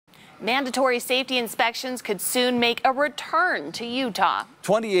Mandatory safety inspections could soon make a return to Utah.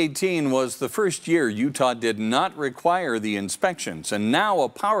 2018 was the first year Utah did not require the inspections, and now a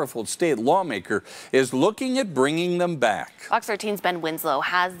powerful state lawmaker is looking at bringing them back. Fox 13's Ben Winslow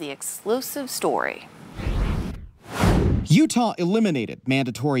has the exclusive story. Utah eliminated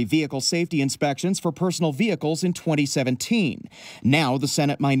mandatory vehicle safety inspections for personal vehicles in 2017. Now the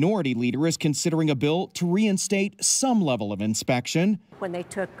Senate Minority Leader is considering a bill to reinstate some level of inspection. When they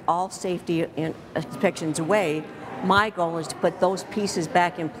took all safety inspections away, my goal is to put those pieces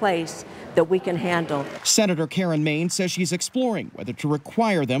back in place that we can handle. Senator Karen Mayne says she's exploring whether to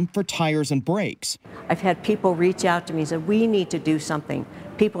require them for tires and brakes. I've had people reach out to me and say, we need to do something.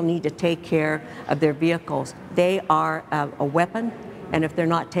 People need to take care of their vehicles. They are a weapon, and if they're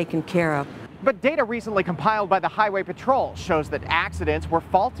not taken care of. But data recently compiled by the Highway Patrol shows that accidents where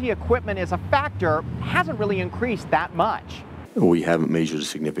faulty equipment is a factor hasn't really increased that much. We haven't measured a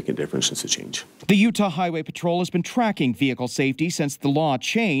significant difference since the change. The Utah Highway Patrol has been tracking vehicle safety since the law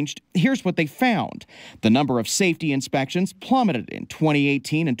changed. Here's what they found. The number of safety inspections plummeted in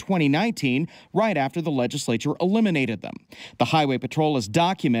 2018 and 2019, right after the legislature eliminated them. The Highway Patrol has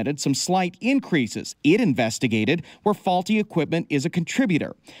documented some slight increases it investigated where faulty equipment is a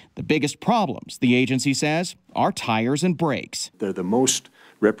contributor. The biggest problems, the agency says, are tires and brakes. They're the most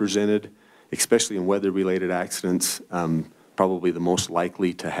represented, especially in weather-related accidents. Probably the most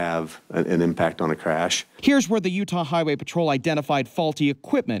likely to have an impact on a crash. Here's where the Utah Highway Patrol identified faulty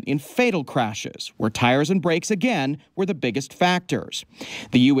equipment in fatal crashes, where tires and brakes again were the biggest factors.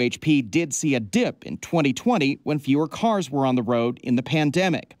 The UHP did see a dip in 2020 when fewer cars were on the road in the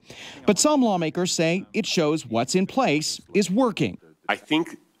pandemic. But some lawmakers say it shows what's in place is working. I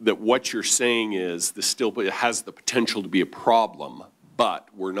think that what you're saying is this still has the potential to be a problem, but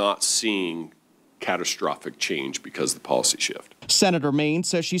we're not seeing catastrophic change because of the policy shift. Senator Mayne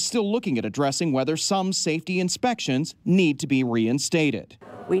says she's still looking at addressing whether some safety inspections need to be reinstated.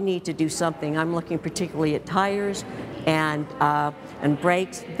 We need to do something. I'm looking particularly at tires and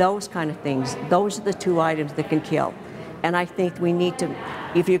brakes, those kind of things. Those are the two items that can kill. And I think we need to,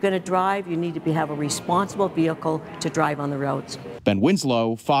 if you're going to drive, you need to have a responsible vehicle to drive on the roads. Ben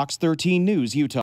Winslow, Fox 13 News, Utah.